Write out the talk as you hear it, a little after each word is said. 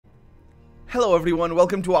Hello everyone,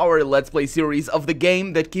 welcome to our Let's Play series of the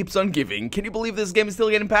game that keeps on giving. Can you believe this game is still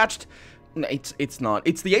getting patched? No, it's not.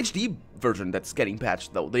 It's the HD version that's getting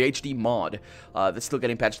patched though, the HD mod that's still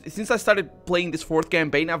getting patched. Since I started playing this 4th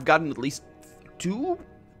campaign, I've gotten at least 2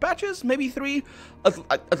 patches, maybe 3,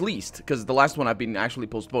 at least, because the last one I've been actually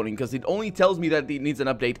postponing, because it only tells me that it needs an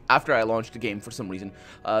update after I launch the game for some reason.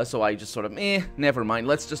 So I just sort of, never mind,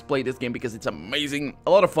 let's just play this game because it's amazing, a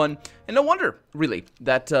lot of fun, and no wonder, really,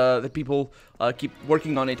 that that people keep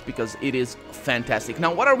working on it, because it is fantastic.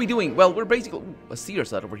 Now, what are we doing? Well, we're basically, a seer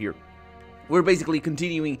set over here. We're basically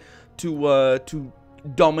continuing to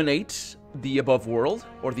dominate the above world,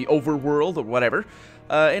 or the overworld, or whatever.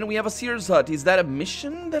 And we have a Seer's Hut. Is that a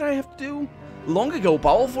mission that I have to do? Long ago,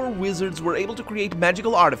 powerful wizards were able to create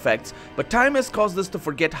magical artifacts, but time has caused us to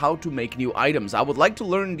forget how to make new items. I would like to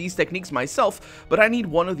learn these techniques myself, but I need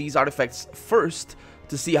one of these artifacts first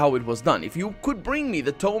to see how it was done. If you could bring me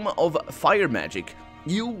the Tome of Fire Magic,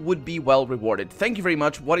 you would be well rewarded. Thank you very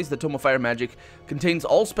much. What is the Tome of Fire Magic? Contains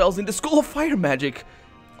all spells in the School of Fire Magic.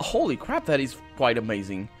 Holy crap, that is quite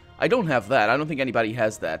amazing. I don't have that. I don't think anybody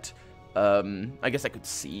has that. I guess I could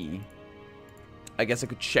see. I guess I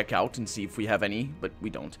could check out and see if we have any, but we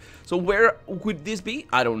don't. So where would this be?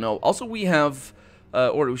 I don't know. Also, we have,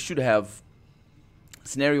 or we should have,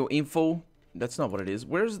 scenario info. That's not what it is.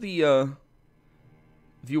 Where's the,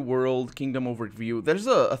 view world, kingdom overview? There's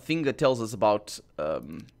a thing that tells us about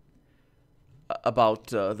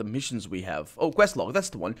the missions we have. Oh, quest log, that's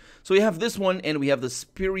the one. So we have this one, and we have the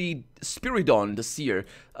Spiridon, the Seer,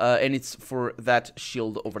 and it's for that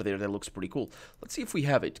shield over there. That looks pretty cool. Let's see if we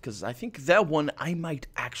have it, because I think that one I might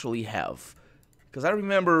actually have. Because I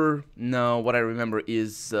remember, no, what I remember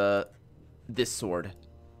is this sword.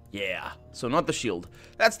 Yeah, so not the shield.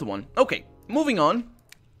 That's the one. Okay, moving on,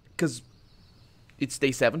 because it's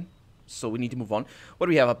day 7, so we need to move on. What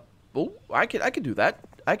do we have? Oh, I could do that.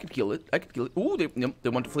 I could kill it. Ooh, they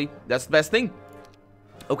want to flee. That's the best thing.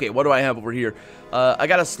 Okay, what do I have over here? I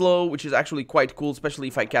got a slow, which is actually quite cool, especially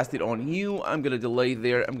if I cast it on you. I'm gonna delay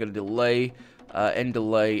there. I'm gonna delay, and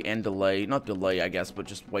delay, and delay. Not delay, I guess, but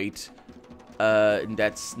just wait. And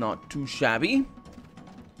that's not too shabby.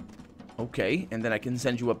 Okay, and then I can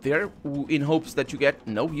send you up there in hopes that you get...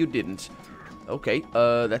 No, you didn't. Okay,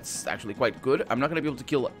 that's actually quite good. I'm not gonna be able to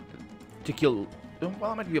kill...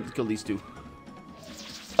 Well, I might be able to kill these two.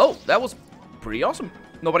 Oh, that was pretty awesome.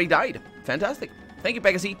 Nobody died. Fantastic. Thank you,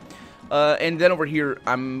 Pegasus. And then over here,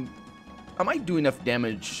 I might do enough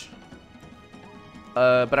damage.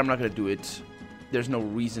 But I'm not gonna do it. There's no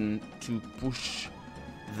reason to push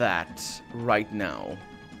that right now.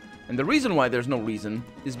 And the reason why there's no reason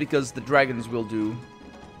is because the dragons will do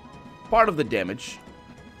part of the damage.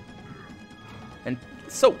 And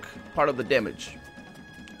soak part of the damage.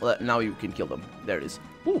 Well, now you can kill them. There it is.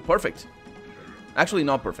 Ooh, perfect. Actually,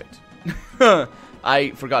 not perfect.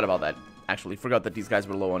 I forgot about that. Actually, forgot that these guys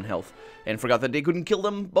were low on health. And forgot that they couldn't kill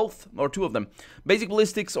them both. Or 2 of them. Basic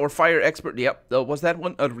ballistics or fire expert. Yep. Was that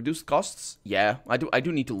one? Reduced costs? Yeah. I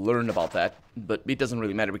do need to learn about that. But it doesn't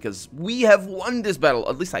really matter because we have won this battle.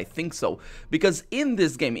 At least I think so. Because in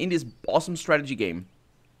this game, in this awesome strategy game,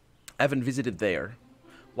 I haven't visited there.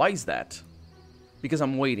 Why is that? Because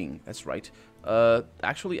I'm waiting. That's right.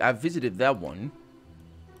 Actually, I've visited that one.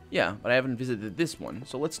 Yeah, but I haven't visited this one,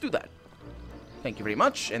 so let's do that. Thank you very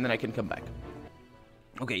much, and then I can come back.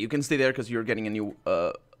 Okay, you can stay there because you're getting a new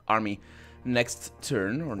army next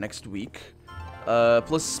turn or next week.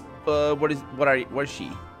 Plus, what is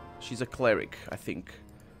she? She's a cleric, I think.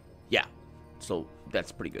 Yeah, so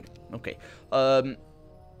that's pretty good. Okay.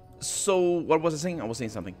 So what was I saying? I was saying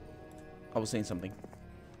something.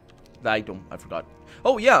 I forgot.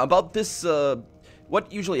 Oh yeah, about this.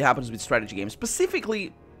 What usually happens with strategy games,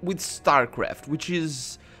 specifically with StarCraft, which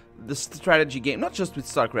is the strategy game, not just with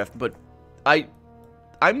StarCraft, but I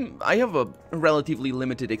have a relatively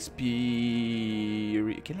limited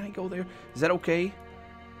experience. Can I go there? Is that okay?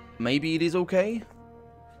 Maybe it is okay?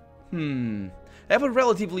 I have a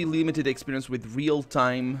relatively limited experience with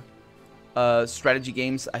real-time strategy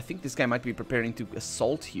games. I think this guy might be preparing to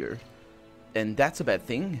assault here, and that's a bad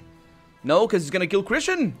thing. No, because he's gonna kill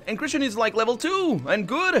Christian, and Christian is like level 2, and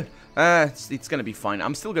good. It's gonna be fine.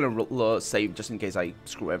 I'm still gonna save just in case I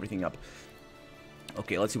screw everything up.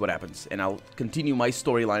 Okay, let's see what happens, and I'll continue my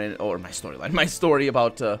storyline, my story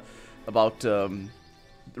about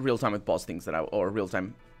real-time with boss things or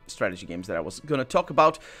real-time strategy games that I was gonna talk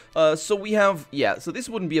about. So we have, yeah. So this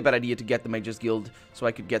wouldn't be a bad idea to get the Mages Guild, so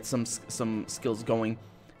I could get some skills going.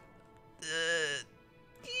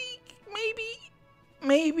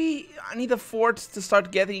 Maybe I need a fort to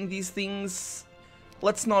start getting these things.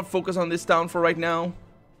 Let's not focus on this town for right now.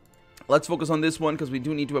 Let's focus on this one, because we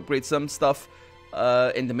do need to upgrade some stuff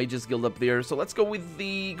in the Mages Guild up there. So let's go with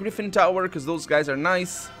the Griffin Tower, because those guys are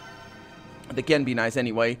nice. They can be nice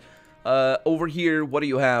anyway. Over here, what do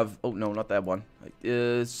you have? Oh, no, not that one.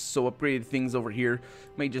 So upgraded things over here.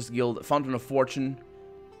 Mages Guild, Fountain of Fortune.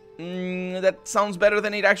 That sounds better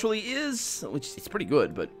than it actually is, which is pretty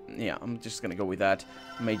good, but yeah, I'm just gonna go with that.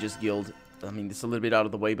 Mages Guild. I mean, this is a little bit out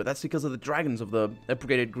of the way, but that's because of the dragons, of the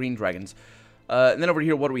upgraded green dragons. And then over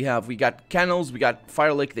here, what do we have? We got canals, we got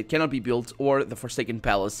Fire Lake that cannot be built, or the Forsaken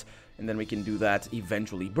Palace. And then we can do that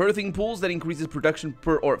eventually. Birthing pools, that increases production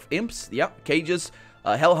per or of imps. Yeah, cages.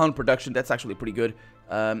 Hell-hound production, that's actually pretty good.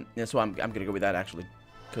 Yeah, so I'm gonna go with that, actually.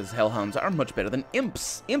 Because Hell-hounds are much better than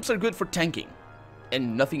imps. Imps are good for tanking.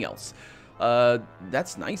 And nothing else.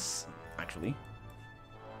 That's nice, actually.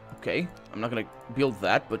 Okay, I'm not gonna build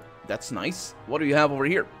that, but that's nice. What do you have over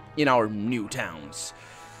here in our new towns?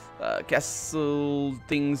 Castle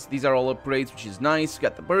things, these are all upgrades, which is nice. We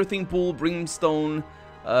got the birthing pool, brimstone,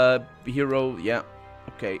 hero, yeah.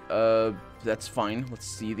 Okay, that's fine. Let's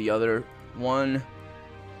see the other one.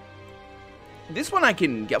 This one I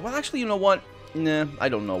can get. Well, actually, you know what? Nah, I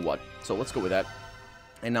don't know what. So let's go with that.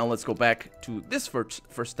 And now let's go back to this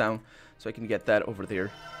first town, so I can get that over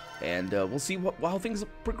there. And we'll see how things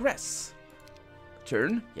progress.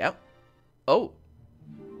 Turn, yeah. Oh.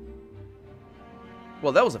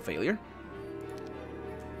 Well, that was a failure.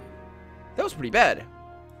 That was pretty bad.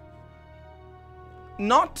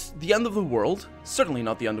 Not the end of the world. Certainly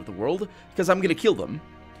not the end of the world, because I'm gonna kill them.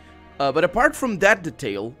 But apart from that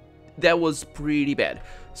detail, that was pretty bad.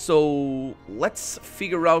 So let's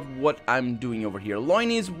figure out what I'm doing over here.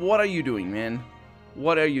 Loinies, what are you doing, man?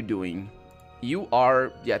 What are you doing? You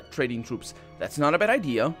are, yeah, trading troops. That's not a bad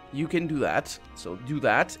idea. You can do that. So do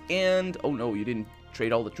that. And, oh no, you didn't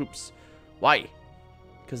trade all the troops. Why?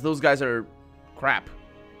 Because those guys are crap.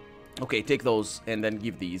 Okay, take those and then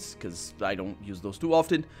give these, because I don't use those too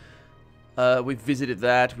often. We've visited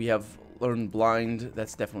that. We have Learn Blind.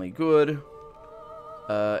 That's definitely good.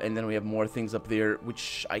 And then we have more things up there,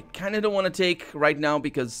 which I kind of don't want to take right now,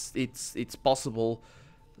 because it's possible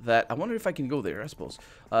that... I wonder if I can go there, I suppose.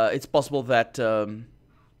 It's possible that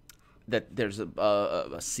that there's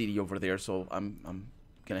a city over there, so I'm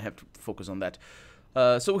going to have to focus on that.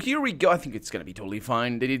 So here we go. I think it's going to be totally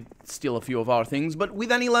fine. They did steal a few of our things, but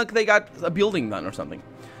with any luck, they got a building done or something.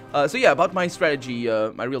 So yeah, about my strategy,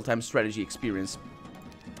 my real-time strategy experience.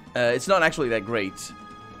 It's not actually that great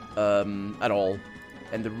at all.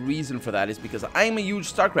 And the reason for that is because I'm a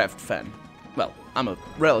huge StarCraft fan. Well, I'm a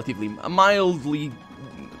mildly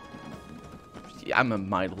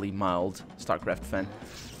mild StarCraft fan.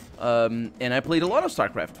 And I played a lot of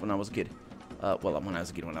StarCraft when I was a kid. Well, when I was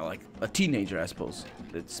a kid, when I was like a teenager, I suppose.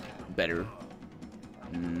 It's better.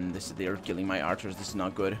 They're killing my archers. This is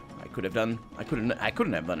not good. I couldn't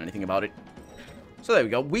have done anything about it. So there we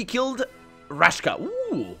go. We killed Rashka.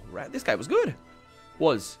 Ooh, this guy was good.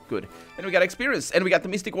 Was good. And we got experience. And we got the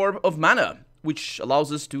Mystic Orb of Mana, which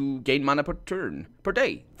allows us to gain mana per turn, per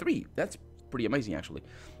day. 3. That's pretty amazing, actually.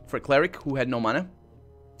 For a cleric who had no mana,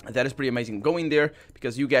 that is pretty amazing. Go in there,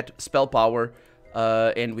 because you get spell power,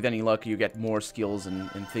 and with any luck, you get more skills and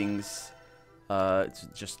things. It's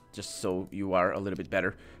just so you are a little bit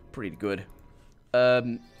better. Pretty good.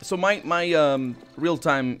 So my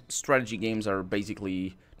real-time strategy games are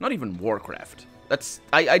basically not even Warcraft.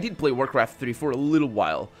 I did play Warcraft 3 for a little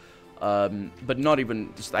while, but not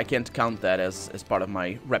even, I can't count that as part of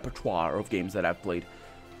my repertoire of games that I've played.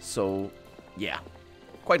 So, yeah,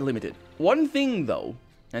 quite limited. One thing, though,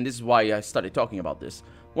 and this is why I started talking about this,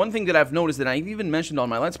 one thing that I've noticed, that I've even mentioned on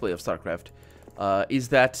my Let's Play of StarCraft, is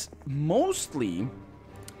that mostly,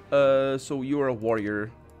 so you're a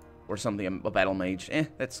warrior or something, a battle mage,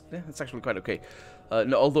 that's actually quite okay.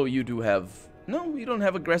 No, although you do have, no, you don't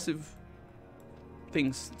have aggressive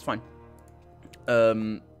things, it's fine.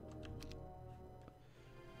 And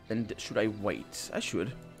should I wait? I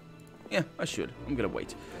should. Yeah, I should. I'm gonna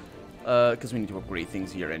wait. Because we need to upgrade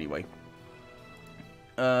things here anyway.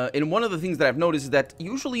 And one of the things that I've noticed is that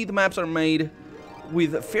usually the maps are made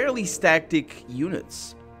with fairly static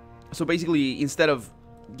units. So basically, instead of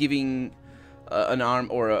giving an arm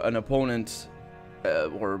or an opponent,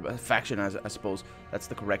 or a faction, I suppose, that's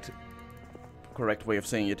the correct way of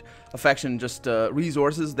saying it, a faction just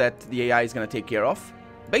resources that the AI is going to take care of.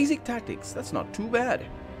 Basic tactics, that's not too bad.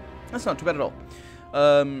 That's not too bad at all.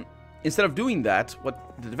 Instead of doing that,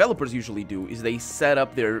 what the developers usually do is they set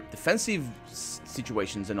up their defensive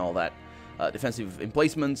situations and all that. Defensive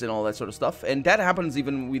emplacements and all that sort of stuff. And that happens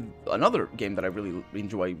even with another game that I really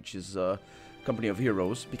enjoy, which is Company of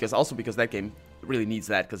Heroes. Because that game really needs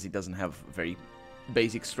that, because it doesn't have very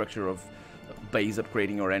basic structure of base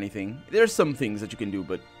upgrading or anything. There's some things that you can do,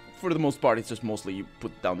 but for the most part, it's just mostly you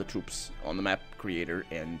put down the troops on the map creator,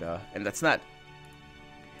 and that's that.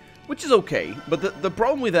 Which is okay, but the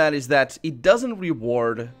problem with that is that it doesn't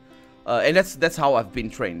reward, and that's how I've been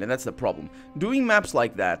trained, and that's the problem. Doing maps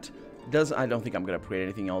like that I don't think I'm gonna upgrade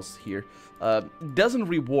anything else here. Doesn't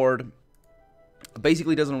reward,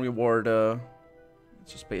 basically doesn't reward.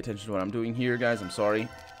 Let's just pay attention to what I'm doing here, guys. I'm sorry,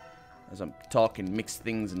 as I'm talking, mix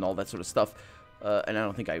things and all that sort of stuff. And I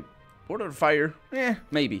don't think I ordered fire.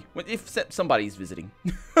 Maybe if somebody's visiting,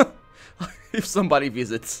 if somebody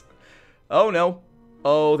visits. Oh no.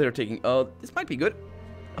 Oh, they're taking... Oh, this might be good.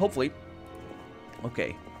 Hopefully.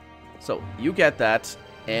 Okay. So, you get that.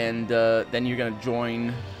 And then you're going to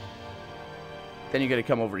join... Then you're going to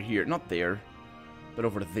come over here. Not there. But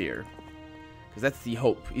over there. Because that's the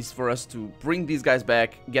hope. Is for us to bring these guys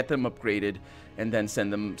back. Get them upgraded. And then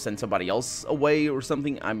send somebody else away or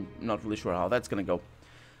something. I'm not really sure how that's going to go.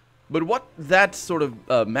 But what that sort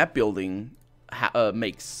of map building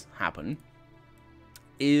makes happen...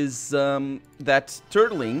 is that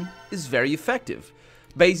turtling is very effective,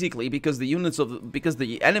 basically because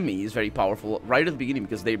the enemy is very powerful right at the beginning,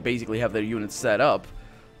 because they basically have their units set up.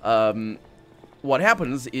 What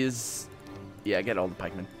happens is, yeah, get all the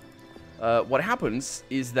pikemen. What happens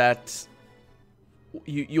is that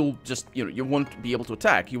you'll just, you won't be able to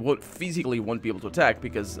attack. You won't physically be able to attack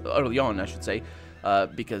because early on, I should say,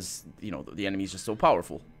 because the enemy is just so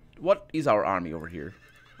powerful. What is our army over here?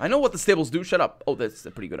 I know what the stables do. Shut up. Oh, that's a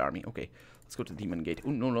pretty good army. Okay, let's go to Demon Gate. Oh,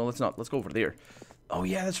 no, let's not. Let's go over there. Oh,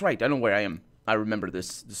 yeah, that's right. I know where I am. I remember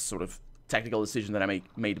this sort of tactical decision that I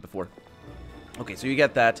made before. Okay, so you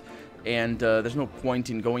get that, and there's no point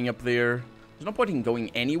in going up there. There's no point in going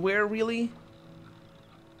anywhere, really.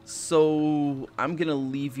 So I'm gonna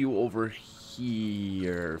leave you over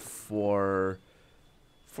here for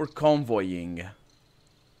convoying. I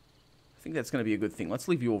think that's gonna be a good thing. Let's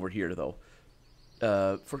leave you over here, though.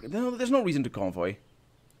 No, there's no reason to convoy.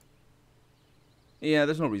 Yeah,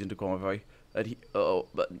 there's no reason to convoy.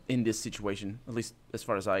 But in this situation, at least as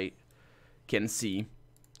far as I can see.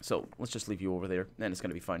 So let's just leave you over there, and it's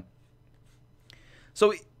gonna be fine.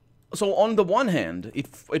 So on the one hand,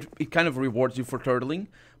 it kind of rewards you for turtling,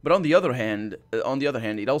 but on the other hand,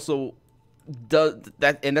 it also does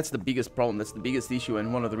that, and that's the biggest problem. That's the biggest issue,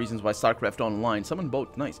 and one of the reasons why StarCraft Online, summon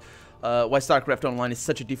boat, nice. Why StarCraft Online is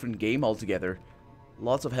such a different game altogether.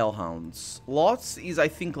 Lots of Hell-hounds. Lots is, I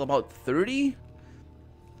think, about 30.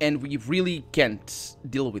 And we really can't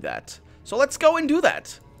deal with that. So let's go and do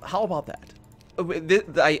that. How about that?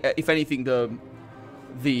 If anything, the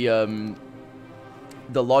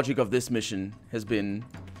logic of this mission has been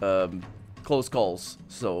close calls.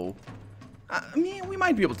 So, I mean, we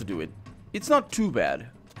might be able to do it. It's not too bad.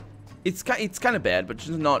 It's kind of bad, but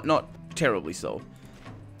just not terribly so.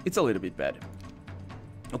 It's a little bit bad.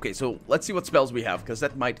 Okay, so let's see what spells we have, because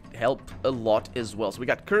that might help a lot as well. So we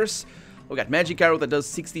got Curse, we got Magic Arrow that does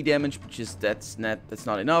 60 damage, which is that's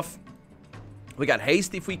not enough. We got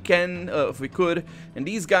Haste if we can, if we could, and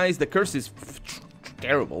these guys, the Curse is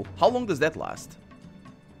terrible. How long does that last?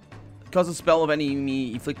 Cause a spell of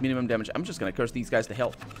enemy, inflict minimum damage. I'm just gonna curse these guys to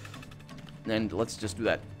hell, and let's just do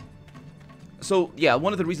that. So yeah,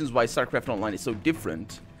 one of the reasons why StarCraft Online is so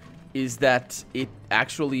different is that it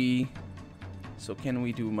actually. So can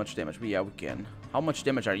we do much damage? Yeah, we can. How much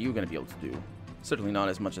damage are you going to be able to do? Certainly not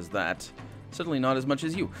as much as that. Certainly not as much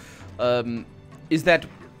as you. Is that,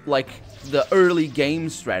 like, the early game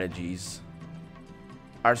strategies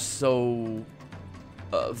are so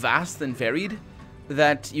vast and varied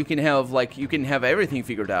that you can have everything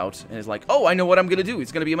figured out. And it's like, oh, I know what I'm going to do.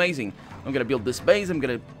 It's going to be amazing. I'm going to build this base. I'm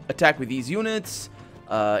going to attack with these units.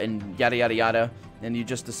 And yada, yada, yada. And you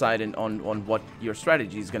just decide on what your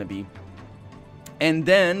strategy is going to be. And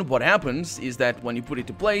then what happens is that when you put it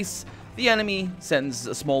to place, the enemy sends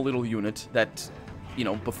a small little unit that,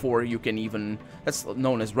 before you can even... That's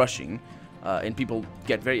known as rushing. And people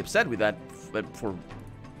get very upset with that for...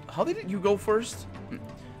 How did you go first?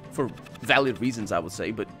 For valid reasons, I would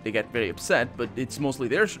say, but they get very upset. But it's mostly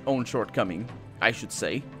their own shortcoming, I should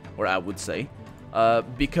say, or I would say.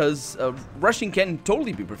 Because rushing can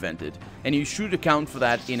totally be prevented. And you should account for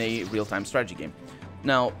that in a real-time strategy game.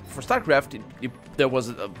 Now, for StarCraft, there was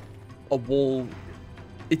a wall.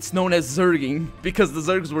 It's known as zerging because the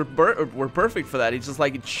zergs were perfect for that. It's just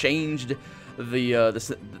like it changed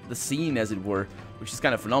the scene, as it were, which is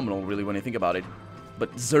kind of phenomenal, really, when you think about it.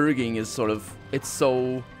 But zerging is sort of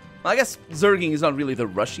well, I guess zerging is not really the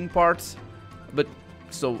rushing part, but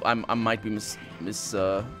so I might be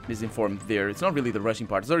misinformed there. It's not really the rushing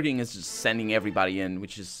part. Zerging is just sending everybody in,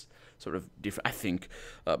 which is sort of different, I think.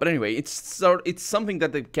 But anyway, it's something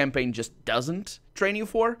that the campaign just doesn't train you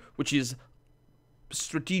for, which is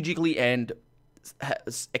strategically and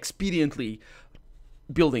expediently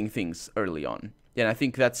building things early on. And I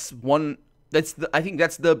think that's I think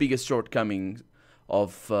that's the biggest shortcoming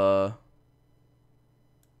of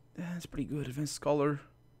that's pretty good. Advanced Scholar.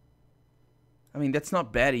 I mean, that's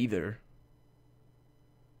not bad either.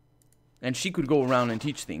 And she could go around and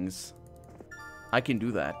teach things. I can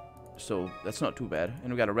do that. So that's not too bad.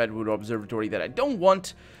 And we got a Redwood Observatory that I don't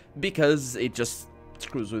want because it just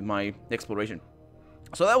screws with my exploration.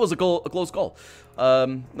 So that was a close call.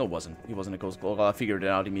 No, it wasn't. It wasn't a close call. I figured it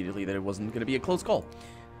out immediately that it wasn't going to be a close call.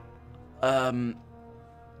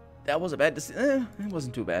 That was a bad decision. It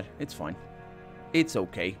wasn't too bad. It's fine. It's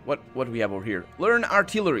okay. What do we have over here? Learn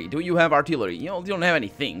artillery. Do you have artillery? You know, you don't have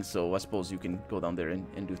anything, so I suppose you can go down there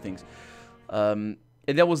and do things. And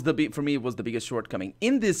that was for me, it was the biggest shortcoming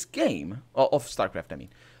in this game of StarCraft. I mean,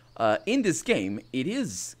 in this game, it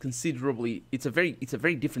is considerably. It's a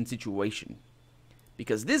very different situation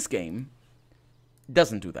because this game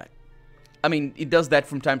doesn't do that. I mean, it does that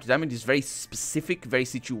from time to time. It is very specific, very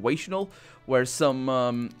situational, where some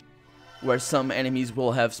enemies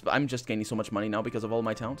will have... I'm just gaining so much money now because of all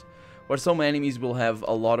my towns. Where some enemies will have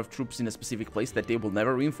a lot of troops in a specific place that they will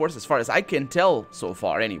never reinforce, as far as I can tell so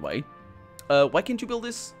far, anyway. Why can't you build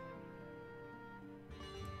this?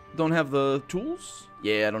 Don't have the tools?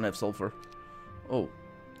 Yeah, I don't have sulfur. Oh.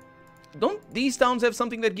 Don't these towns have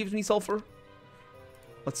something that gives me sulfur?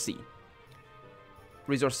 Let's see.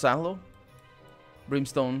 Resource silo?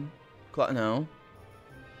 Brimstone? No.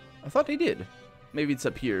 I thought they did. Maybe it's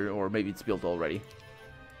up here, or maybe it's built already.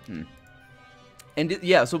 And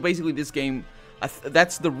yeah, so basically this game,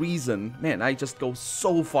 that's the reason. Man, I just go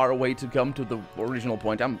so far away to come to the original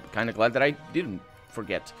point. I'm kind of glad that I didn't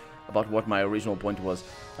forget about what my original point was.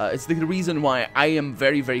 It's the reason why I am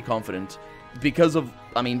very, very confident. Because of,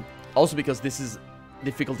 I mean, also because this is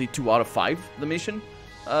difficulty 2 out of 5, the mission.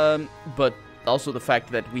 But also the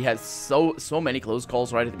fact that we had so many close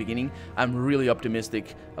calls right at the beginning. I'm really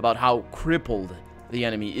optimistic about how crippled the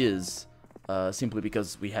enemy is, simply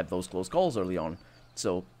because we had those close calls early on.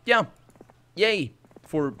 So yeah, yay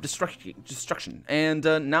for destruction. And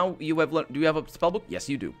now you have learned. Do you have a spellbook? Yes,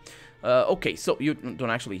 you do. Okay, so you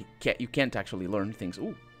can't actually learn things.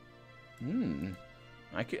 Ooh,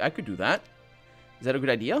 I could do that. Is that a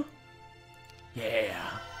good idea? Yeah,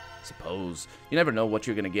 I suppose. You never know what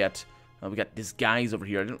you're gonna get. We got this guys over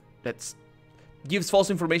here. That's gives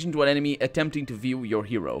false information to an enemy attempting to view your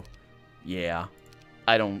hero. Yeah,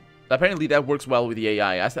 I don't. Apparently that works well with the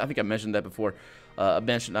AI. I think I mentioned that before. I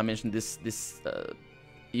mentioned this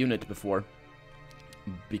unit before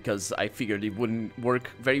because I figured it wouldn't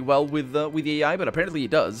work very well with the AI, but apparently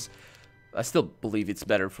it does. I still believe it's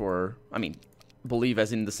better for. I mean, believe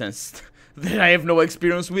as in the sense that I have no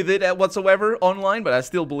experience with it whatsoever online, but I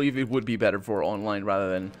still believe it would be better for online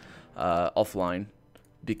rather than offline,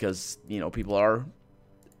 because you know people are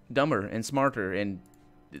dumber and smarter and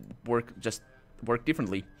work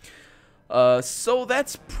differently. So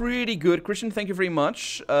that's pretty good, Christian. Thank you very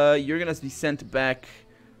much. You're gonna be sent back.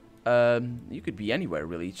 You could be anywhere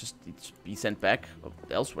really. Just be sent back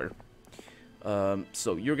elsewhere.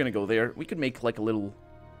 So you're gonna go there. We could make like a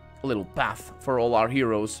little path for all our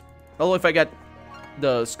heroes. Although if I get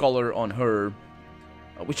the scholar on her,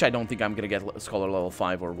 which I don't think I'm gonna get scholar level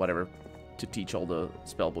 5 or whatever to teach all the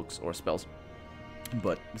spell books or spells,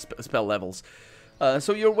 but spell levels.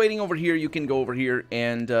 So you're waiting over here. You can go over here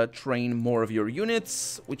and train more of your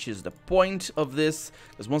units, which is the point of this.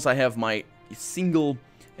 Because once I have my single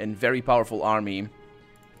and very powerful army,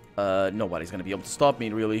 nobody's gonna be able to stop me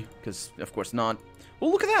really. Because of course not.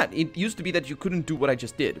 Well, look at that. It used to be that you couldn't do what I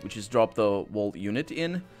just did, which is drop the wall unit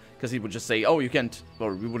in. Because he would just say, oh, you can't,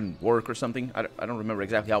 or it wouldn't work or something. I don't remember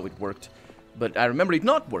exactly how it worked, but I remember it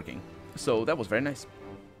not working. So that was very nice.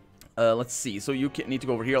 Let's see. So you need to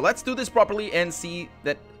go over here. Let's do this properly and see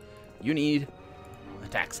that you need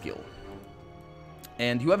attack skill.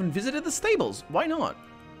 And you haven't visited the stables. Why not?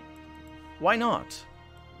 Why not?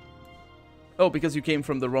 Oh, because you came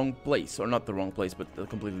from the wrong place. Or not the wrong place, but a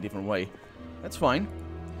completely different way. That's fine.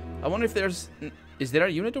 I wonder if there's... Is there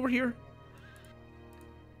a unit over here?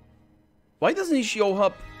 Why doesn't he show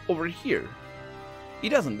up over here? He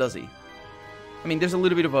doesn't, does he? I mean, there's a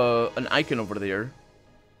little bit of an icon over there.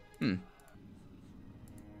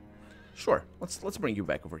 Sure. Let's bring you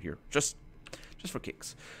back over here. Just for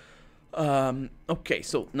kicks. Okay,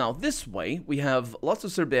 so now this way we have lots of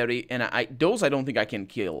Cerberi, and those I don't think I can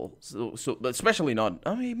kill. So especially not.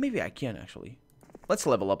 I mean, maybe I can actually. Let's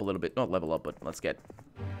level up a little bit. Not level up, but let's get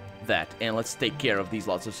that, and let's take care of these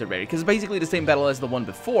lots of Cerberi. Because it's basically the same battle as the one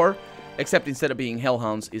before, except instead of being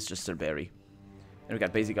Hell-hounds, it's just Cerberi. And we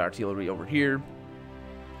got basic artillery over here.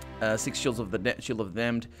 6 shields of the shield of the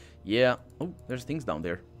damned. Yeah. Oh, there's things down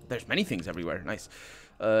there. There's many things everywhere. Nice.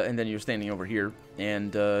 And then you're standing over here,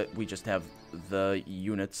 and we just have the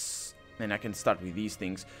units, and I can start with these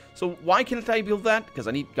things. So why can't I build that? Because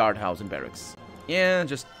I need guardhouse and barracks. Yeah,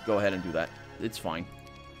 just go ahead and do that. It's fine.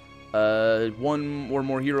 1 or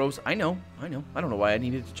more heroes. I know. I don't know why I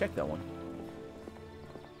needed to check that one.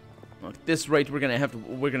 At this rate, we're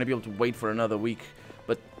gonna be able to wait for another week.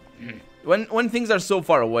 But when things are so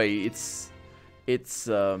far away, it's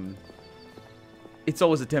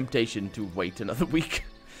always a temptation to wait another week.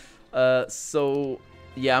 So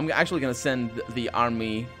yeah, I'm actually gonna send the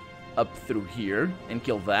army up through here and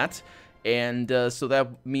kill that. And so that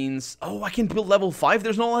means, oh, I can build level 5.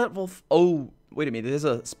 There's no level. Oh, wait a minute. There's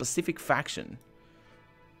a specific faction.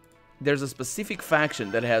 There's a specific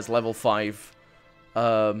faction that has level 5.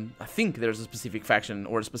 I think there's a specific faction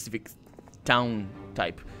or a specific town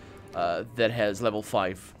type that has level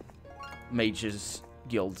 5 mages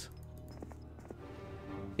guild.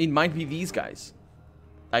 It might be these guys.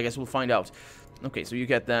 I guess we'll find out. Okay, so you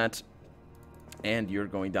get that. And you're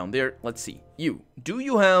going down there. Let's see. You. Do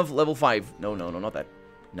you have level 5? No, not that.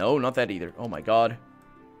 No, not that either. Oh my god.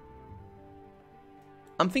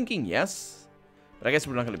 I'm thinking yes. But I guess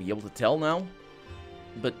we're not going to be able to tell now.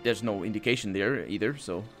 But there's no indication there either.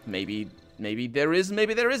 So maybe there is,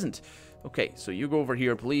 maybe there isn't. Okay, so you go over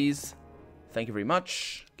here, please. Thank you very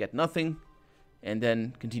much. Get nothing. And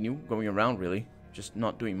then continue going around, really. Just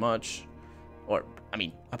not doing much. Or, I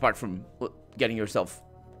mean, apart from getting yourself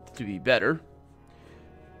to be better.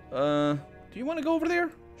 Do you want to go over there?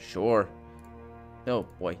 Sure. Oh,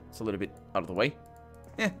 boy. It's a little bit out of the way.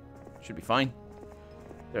 Should be fine.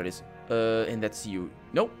 There it is. And that's you.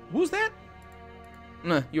 No, who's that?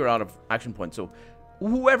 Nah, you're out of action point, so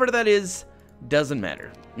whoever that is, doesn't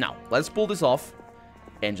matter. Now, let's pull this off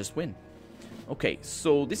and just win. Okay,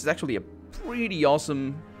 so this is actually a pretty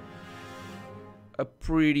awesome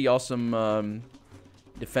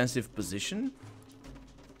defensive position.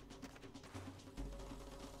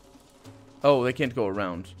 Oh, they can't go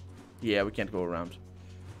around. Yeah, we can't go around.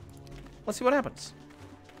 Let's see what happens.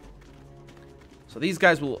 So these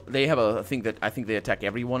guys they have a thing that I think they attack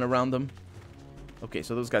everyone around them. Okay,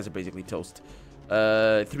 so those guys are basically toast.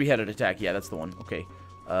 3-headed attack, yeah, that's the one. Okay,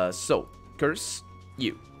 so, curse,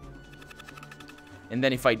 you. And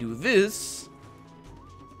then if I do this,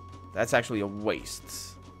 that's actually a waste.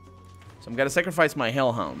 So I'm gonna sacrifice my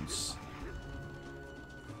Hell-hounds.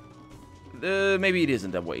 Maybe it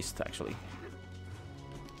isn't a waste, actually.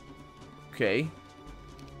 Okay.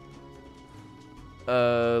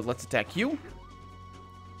 Let's attack you.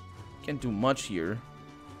 Can't do much here.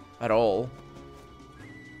 At all.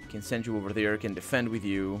 Can send you over there. Can defend with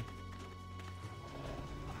you.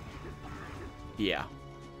 Yeah.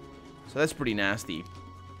 So that's pretty nasty.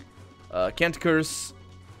 Can't curse.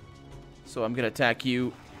 So I'm gonna attack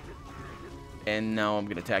you. And now I'm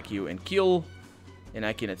gonna attack you and kill. And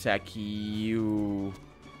I can attack you.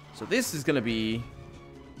 So this is gonna be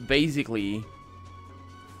basically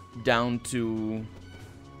down to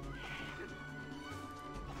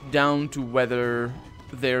whether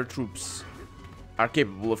their troops are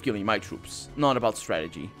capable of killing my troops. Not about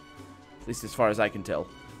strategy. At least as far as I can tell.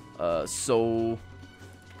 So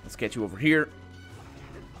let's get you over here.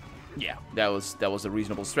 Yeah, that was a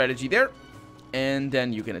reasonable strategy there. And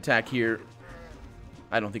then you can attack here.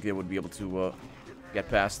 I don't think they would be able to get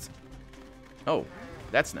past. Oh,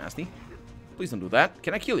 that's nasty. Please don't do that.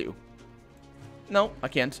 Can I kill you? No, I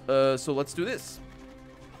can't. So let's do this.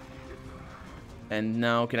 And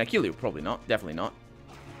now, can I kill you? Probably not. Definitely not.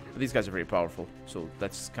 But these guys are very powerful, so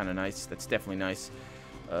that's kind of nice. That's definitely nice.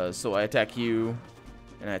 So I attack you,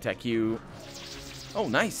 and I attack you. Oh,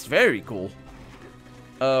 nice. Very cool.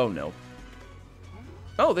 Oh, no.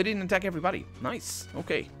 Oh, they didn't attack everybody. Nice.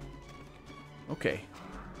 Okay. Okay.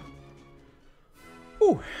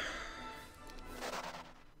 Whew.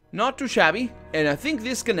 Not too shabby. And I think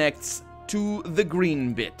this connects to the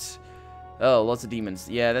green bit. Oh, lots of demons.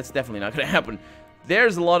 Yeah, that's definitely not going to happen.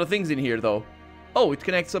 There's a lot of things in here, though. Oh, it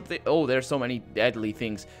connects up the... Oh, there's so many deadly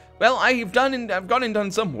things. Well, I've gone and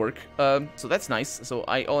done some work. So that's nice. So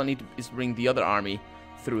all I need to is bring the other army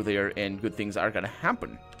through there, and good things are going to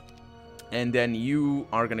happen. And then you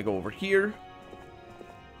are going to go over here.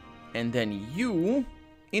 And then you,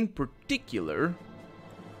 in particular,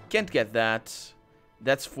 can't get that.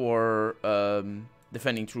 That's for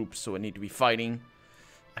defending troops, so I need to be fighting.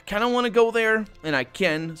 I kind of want to go there, and I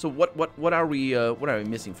can. So what are we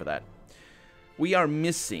missing for that? we are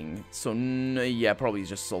missing. So, yeah, probably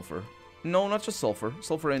just sulfur. No, not just sulfur.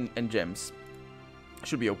 Sulfur and gems.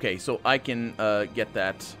 Should be okay. So, I can get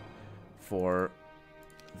that for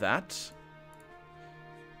that.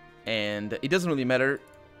 And it doesn't really matter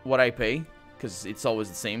what I pay, because it's always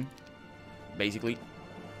the same, basically.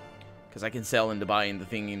 Because I can sell and buy and the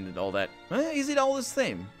thing and all that. Is it all the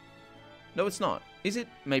same? No, it's not. Is it?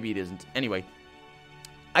 Maybe it isn't. Anyway,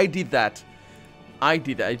 I did that.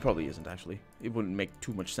 It probably isn't, actually. It wouldn't make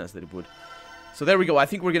too much sense that it would. So there we go. I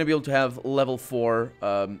think we're going to be able to have level 4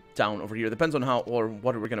 down over here. Depends on how or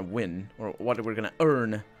what we're going to win or what we're going to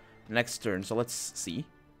earn next turn. So let's see.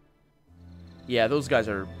 Yeah, those guys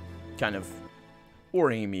are kind of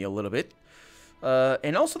worrying me a little bit.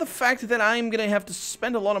 And also the fact that I'm going to have to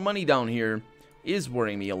spend a lot of money down here is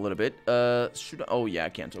worrying me a little bit. Should I? Oh, yeah, I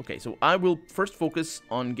can't. Okay, so I will first focus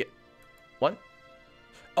on What?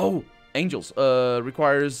 Oh, angels.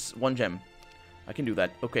 Requires 1 gem. I can do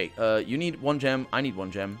that. Okay, you need 1 gem. I need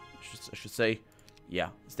 1 gem, I should say. Yeah,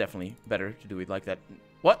 it's definitely better to do it like that.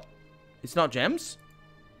 What? It's not gems?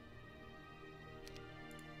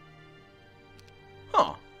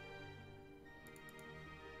 Huh.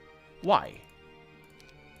 Why?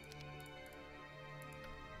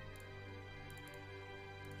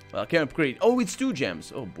 Well, I can upgrade. Oh, it's 2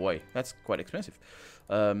 gems. Oh, boy. That's quite expensive.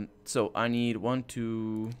 So, I need 1,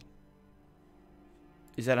 2...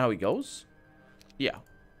 Is that how it goes? Yeah.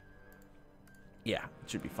 Yeah, it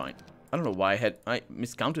should be fine. I don't know why I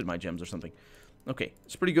miscounted my gems or something. Okay,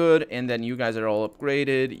 it's pretty good. And then you guys are all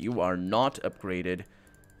upgraded. You are not upgraded.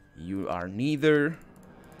 You are neither.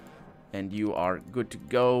 And you are good to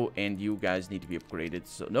go. And you guys need to be upgraded.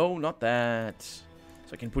 So, no, not that.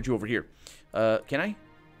 So, I can put you over here. Can I?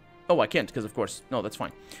 Oh, I can't, because of course. No, that's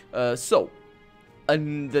fine.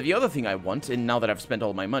 And the other thing I want, and now that I've spent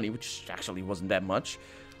all my money, which actually wasn't that much,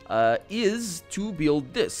 is to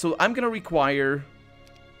build this. So I'm going to require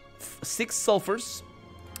 6 sulfurs,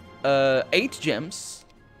 8 gems,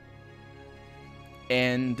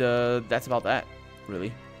 and that's about that,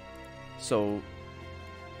 really. So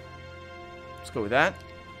let's go with that.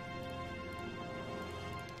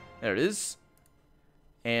 There it is.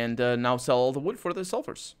 And now sell all the wood for the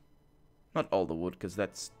sulfurs. Not all the wood, because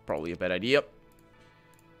that's probably a bad idea.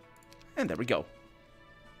 And there we go.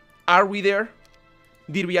 Are we there?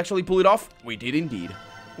 Did we actually pull it off? We did indeed.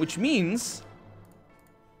 Which means,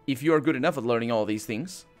 if you are good enough at learning all these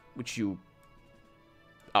things, which you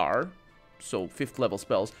are, so 5th level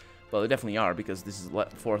spells, well, they definitely are, because this is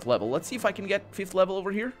 4th level. Let's see if I can get 5th level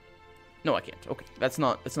over here. No, I can't. Okay, that's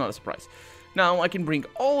not a surprise. Now, I can bring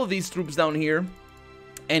all of these troops down here,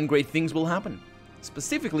 and great things will happen.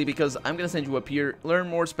 Specifically because I'm going to send you up here, learn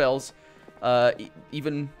more spells,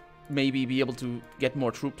 even maybe be able to get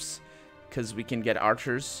more troops, because we can get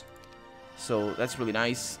archers. So that's really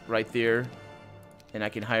nice right there. And I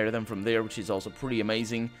can hire them from there, which is also pretty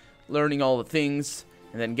amazing. Learning all the things,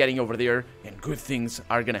 and then getting over there, and good things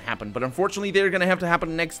are going to happen. But unfortunately, they're going to have to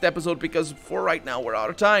happen next episode, because for right now, we're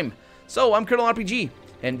out of time. So, I'm Colonel RPG,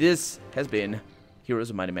 and this has been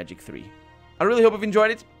Heroes of Might and Magic 3. I really hope you've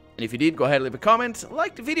enjoyed it. And if you did, go ahead and leave a comment.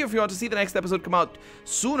 Like the video if you want to see the next episode come out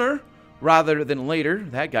sooner rather than later.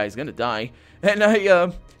 That guy's gonna die.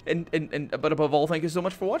 And but above all, thank you so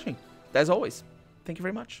much for watching. As always, thank you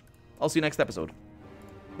very much. I'll see you next episode.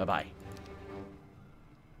 Bye-bye.